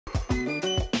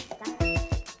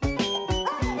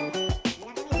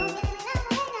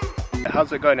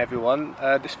How's it going, everyone?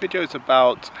 This video is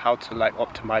about how to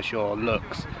optimize your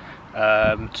looks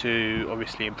to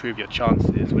obviously improve your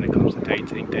chances when it comes to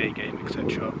dating, day game,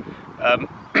 etc.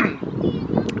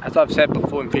 As I've said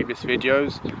before in previous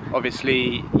videos,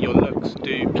 obviously your looks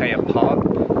do play a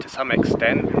part to some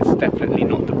extent. It's definitely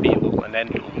not the be all and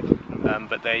end all,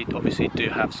 but they obviously do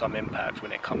have some impact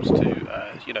when it comes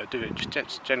to doing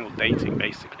just general dating,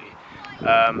 basically.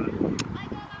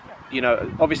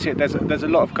 Obviously there's a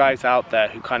lot of guys out there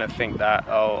who kind of think that,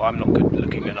 oh, I'm not good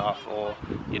looking enough, or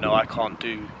I can't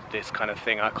do this kind of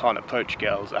thing, I can't approach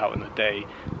girls out in the day,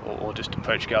 or just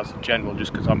approach girls in general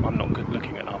just because I'm not good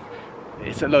looking enough.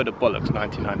 It's a load of bollocks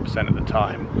 99% of the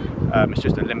time. It's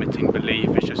just a limiting belief,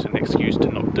 it's just an excuse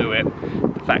to not do it.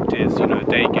 The fact is,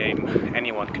 day game,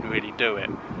 anyone can really do it.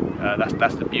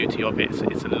 That's the beauty of it.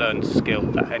 It's a learned skill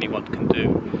that anyone can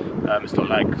do. It's not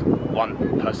like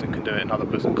one person can do it, another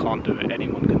person can't do it,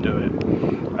 anyone can do it.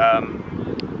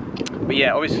 But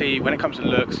yeah, obviously when it comes to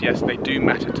looks, yes, they do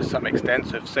matter to some extent.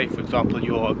 So if, say for example,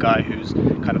 you're a guy who's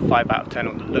kind of 5 out of 10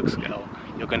 on the look scale,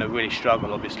 you're going to really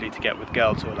struggle obviously to get with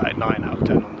girls who are like 9 out of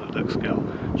 10 on the look scale.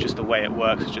 It's just the way it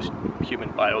works, it's just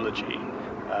human biology,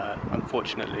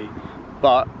 unfortunately.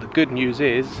 But the good news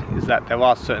is that there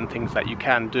are certain things that you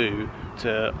can do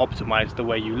to optimize the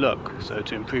way you look, so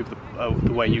to improve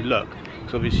the way you look.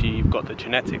 So obviously you've got the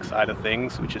genetic side of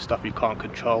things, which is stuff you can't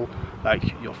control, like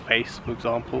your face, for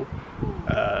example.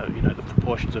 The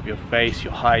proportions of your face,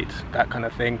 your height, that kind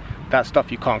of thing. That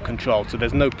stuff you can't control, so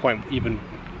there's no point even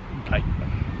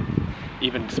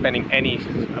spending any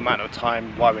amount of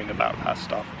time worrying about that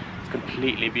stuff. It's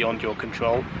completely beyond your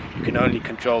control. You can only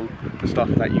control the stuff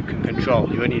that you can control.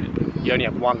 You only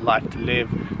have one life to live.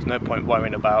 There's no point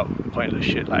worrying about pointless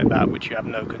shit like that which you have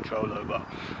no control over.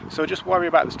 So just worry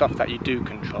about the stuff that you do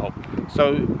control.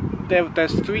 So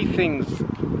there's 3 things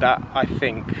that I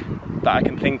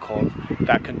can think of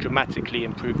that can dramatically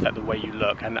improve the way you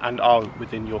look and are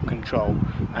within your control.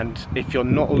 And if you're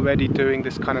not already doing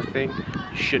this kind of thing,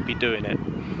 you should be doing it.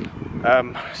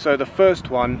 So the first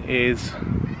one is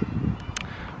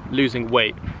losing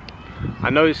weight. I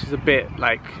know this is a bit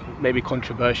maybe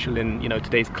controversial in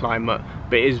today's climate,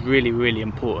 but it is really, really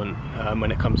important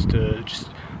when it comes to just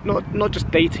not just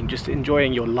dating, just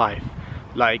enjoying your life.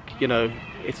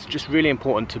 It's just really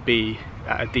important to be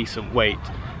at a decent weight.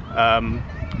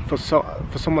 For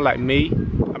someone like me,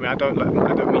 I mean, I don't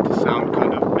mean to sound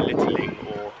kind of belittling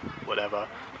or whatever,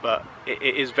 but it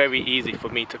is very easy for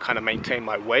me to kind of maintain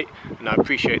my weight, and I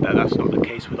appreciate that that's not the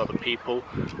case with other people,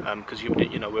 because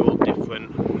we're all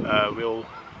different. We all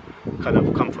kind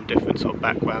of come from different sort of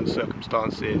backgrounds,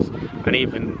 circumstances, and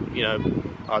even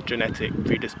our genetic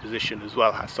predisposition as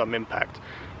well has some impact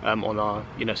on our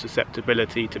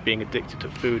susceptibility to being addicted to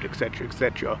food, etc.,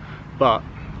 etc. But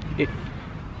if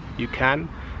you can,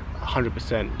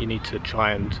 100% you need to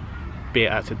try and be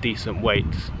at a decent weight,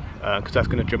 because that's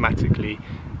going to dramatically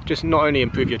just not only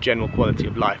improve your general quality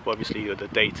of life, but obviously the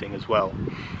dating as well.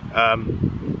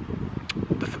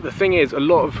 The thing is, a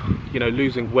lot of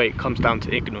losing weight comes down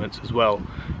to ignorance as well.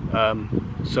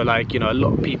 So a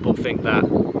lot of people think that,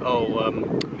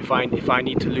 if I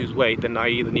need to lose weight, then I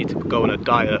either need to go on a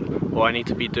diet or I need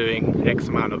to be doing X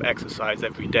amount of exercise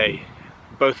every day.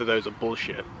 Both of those are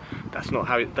bullshit. That's not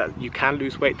how you can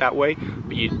lose weight that way,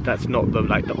 but that's not the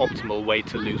optimal way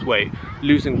to lose weight.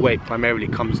 Losing weight primarily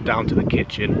comes down to the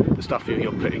kitchen, the stuff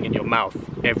you're putting in your mouth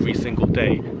every single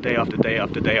day, day after day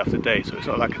after day after day. So it's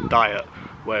not like a diet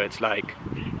where it's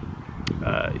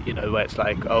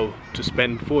to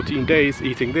spend 14 days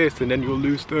eating this and then you'll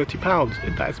lose 30 pounds.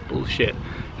 That's bullshit.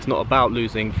 It's not about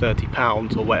losing 30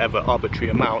 pounds or whatever arbitrary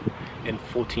amount in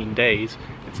 14 days.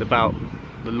 It's about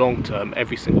the long term,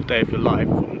 every single day of your life,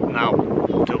 from now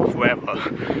till forever,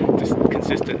 just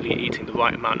consistently eating the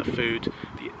right amount of food,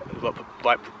 the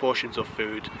right proportions of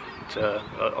food to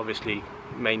obviously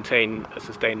maintain a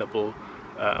sustainable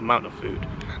amount of food.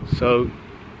 So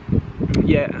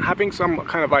yeah, having some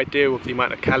kind of idea of the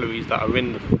amount of calories that are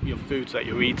in your foods that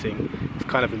you're eating is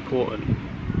kind of important.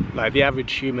 Like the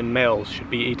average human male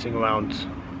should be eating around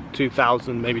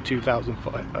 2,000, maybe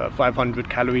 2,500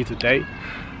 calories a day.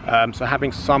 So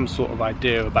having some sort of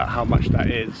idea about how much that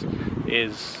is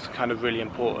kind of really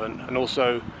important, and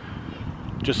also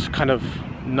just kind of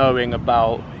knowing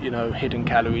about hidden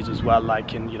calories as well,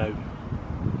 like in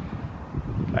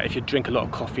like if you drink a lot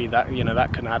of coffee, that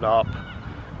that can add up.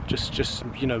 Just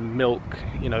milk,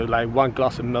 like 1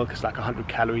 glass of milk is like 100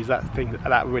 calories. That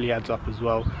really adds up as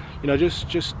well.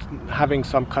 Just having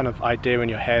some kind of idea in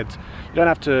your head. You don't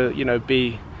have to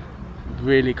be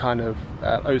really kind of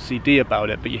OCD about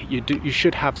it, but you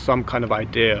should have some kind of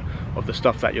idea of the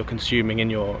stuff that you're consuming in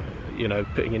your you know,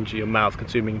 putting into your mouth,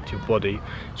 consuming into your body.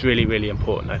 It's really, really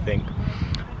important, I think.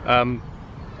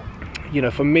 You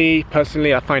know, for me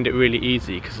personally, I find it really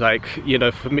easy, because like, you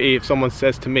know, for me, if someone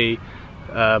says to me,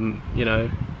 you know,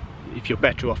 if you're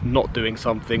better off not doing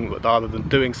something rather than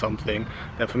doing something,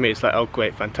 then for me it's like, oh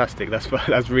great, fantastic,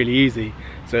 that's really easy.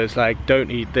 So it's like, don't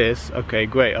eat this, okay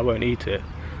great, I won't eat it.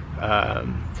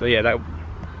 So yeah,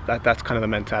 that's kind of the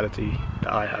mentality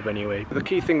that I have anyway. But the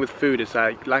key thing with food is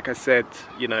that, like I said,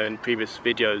 you know, in previous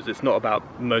videos, it's not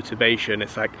about motivation.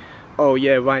 It's like, oh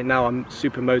yeah, right now I'm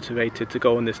super motivated to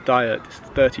go on this diet, this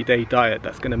 30-day diet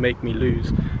that's going to make me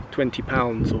lose 20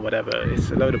 pounds or whatever. It's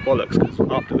a load of bollocks, because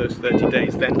after those 30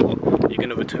 days, then what? Are you going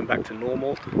to return back to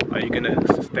normal? Are you going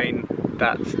to sustain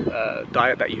that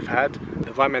diet that you've had?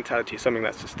 The right mentality is something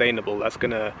that's sustainable, that's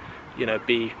going to, you know,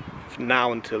 be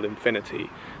now until infinity.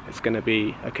 It's going to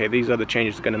be, okay, these are the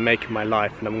changes I'm going to make in my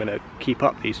life, and I'm going to keep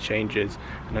up these changes,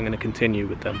 and I'm going to continue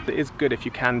with them. It is good if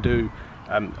you can do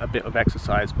a bit of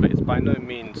exercise, but it's by no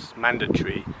means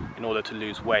mandatory in order to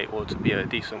lose weight or to be at a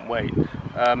decent weight.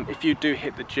 If you do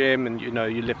hit the gym and, you know,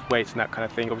 you lift weights and that kind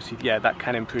of thing, obviously, yeah, that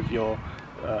can improve your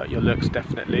looks,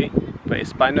 definitely, but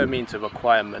it's by no means a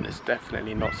requirement. It's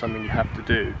definitely not something you have to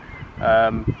do.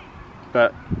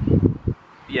 But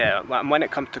yeah, when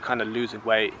it comes to kind of losing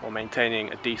weight or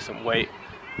maintaining a decent weight,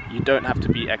 you don't have to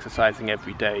be exercising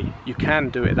every day. You can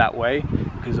do it that way,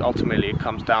 because ultimately it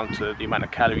comes down to the amount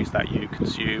of calories that you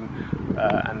consume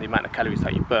and the amount of calories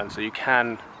that you burn. So you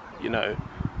can, you know,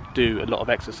 do a lot of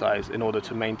exercise in order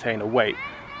to maintain a weight,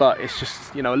 but it's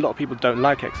just, you know, a lot of people don't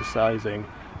like exercising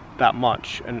that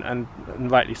much, and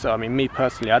rightly so. I mean, me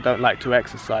personally, I don't like to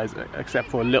exercise except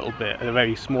for a little bit, a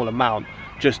very small amount,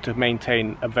 just to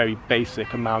maintain a very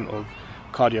basic amount of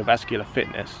cardiovascular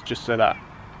fitness, just so that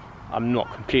I'm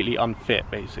not completely unfit,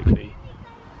 basically.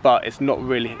 But it's not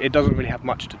really, it doesn't really have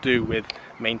much to do with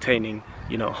maintaining,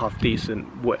 you know, half decent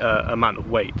amount of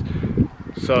weight.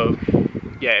 So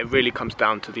yeah, it really comes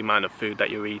down to the amount of food that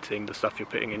you're eating, the stuff you're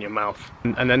putting in your mouth.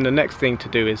 And then the next thing to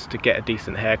do is to get a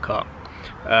decent haircut.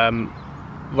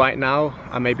 Right now,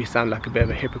 I maybe sound like a bit of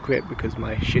a hypocrite, because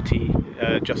my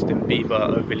shitty Justin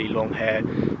Bieber overly long hair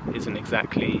isn't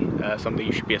exactly something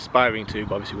you should be aspiring to,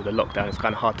 but obviously with the lockdown it's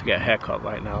kind of hard to get a haircut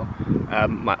right now.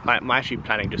 I'm actually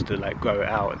planning just to like grow it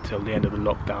out until the end of the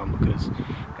lockdown, because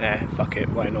fuck it,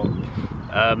 why not?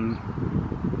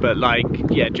 But like,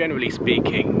 yeah, generally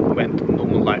speaking, when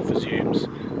normal life resumes,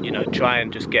 you know, try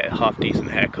and just get a half decent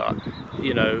haircut.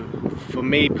 You know, for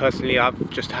me personally, I've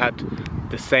just had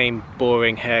the same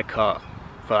boring haircut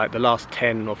for like the last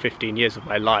 10 or 15 years of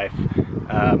my life,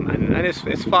 and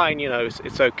it's fine, you know,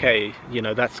 it's okay, you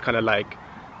know, that's kind of like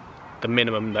the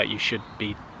minimum that you should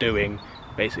be doing,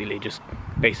 basically just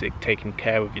basic taking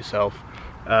care of yourself.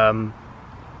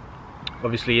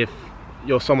 Obviously, if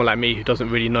you're someone like me who doesn't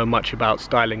really know much about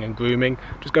styling and grooming,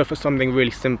 just go for something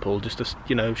really simple, just a,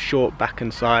 you know, short back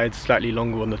and sides, slightly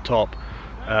longer on the top,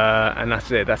 and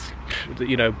that's it. That's,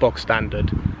 you know, bog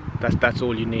standard. That's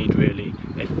all you need, really.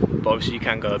 But obviously you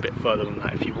can go a bit further than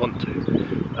that if you want to.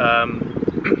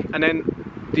 And then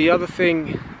the other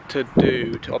thing to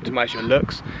do to optimize your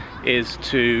looks is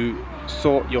to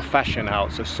sort your fashion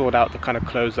out. So sort out the kind of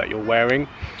clothes that you're wearing.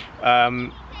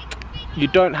 You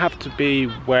don't have to be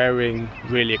wearing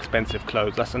really expensive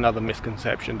clothes. That's another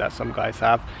misconception that some guys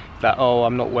have, that, oh,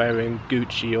 I'm not wearing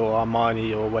Gucci or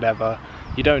Armani or whatever.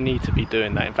 You don't need to be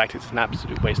doing that. In fact, it's an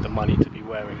absolute waste of money to be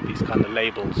wearing these kind of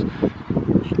labels.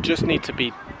 You just need to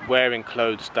be wearing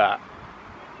clothes that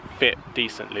fit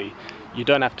decently. You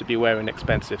don't have to be wearing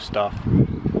expensive stuff.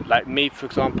 Like me, for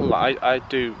example, I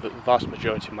do the vast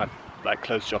majority of my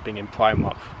clothes shopping in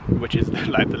Primark, which is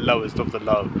like the lowest of the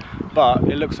low, but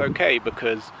it looks okay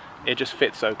because it just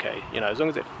fits okay. You know, as long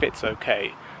as it fits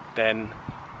okay, then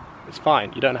it's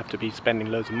fine. You don't have to be spending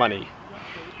loads of money.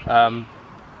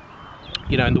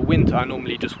 You know, in the winter I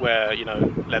normally just wear, you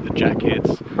know, leather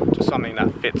jackets, just something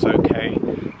that fits okay.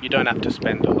 You don't have to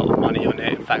spend a lot of money on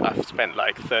it. In fact, I've spent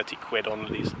like 30 quid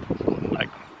on these, like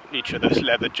each of those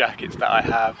leather jackets that I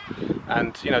have.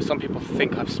 And you know, some people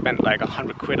think I've spent like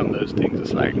 100 quid on those things.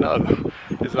 It's like, no,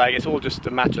 it's like, it's all just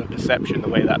a matter of perception. The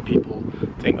way that people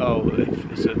think, oh, if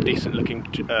it's a decent looking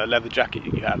leather jacket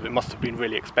you have, it must have been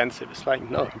really expensive. It's like,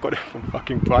 no, I got it from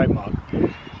fucking Primark.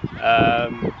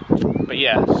 But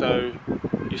yeah, so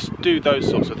just do those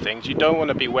sorts of things. You don't want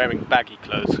to be wearing baggy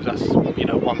clothes, because that's, you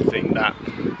know, one thing that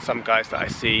some guys that I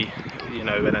see, you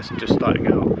know, when they're just starting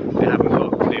out, they haven't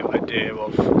got a clear idea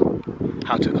of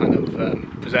how to kind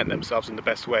of present themselves in the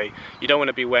best way. You don't want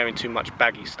to be wearing too much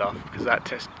baggy stuff, because that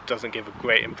just doesn't give a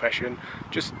great impression.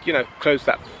 Just, you know, clothes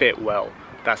that fit well.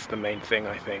 That's the main thing,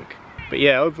 I think. But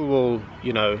yeah, overall,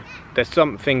 you know, there's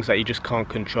some things that you just can't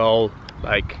control,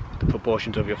 like the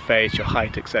proportions of your face, your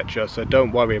height, etc. So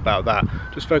don't worry about that.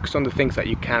 Just focus on the things that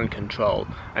you can control,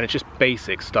 and it's just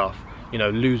basic stuff. You know,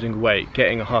 losing weight,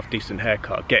 getting a half decent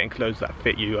haircut, getting clothes that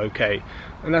fit you okay.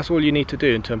 And that's all you need to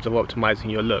do in terms of optimizing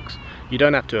your looks. You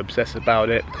don't have to obsess about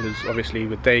it, because obviously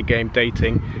with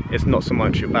dating, it's not so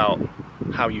much about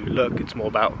how you look, it's more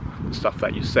about the stuff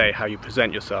that you say, how you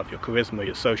present yourself, your charisma,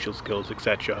 your social skills,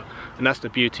 etc. And that's the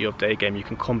beauty of day game. You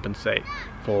can compensate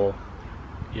for,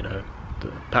 you know,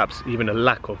 perhaps even a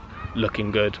lack of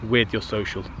looking good with your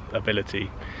social ability.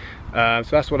 So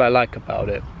that's what I like about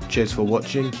it. Cheers for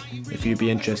watching. If you'd be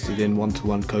interested in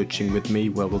one-to-one coaching with me,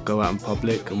 where we'll go out in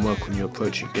public and work on your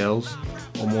approach to girls,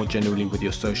 or more generally with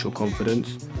your social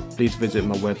confidence, please visit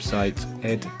my website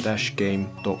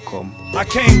ed-game.com. I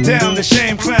came down to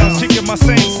shame clowns, kicking my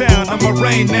same sound. I'm a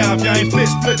rain now, if y'all ain't fit,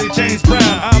 split it, James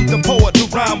Brown. I'm the poet, who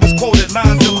rhyme was quoted,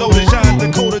 lines are loaded, shine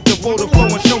decoded, devoted,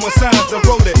 flowing, showing signs, I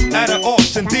wrote it. At an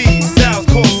auction, these styles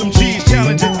cost some G's,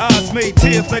 challenges, odds made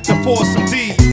tears, like the force some D's.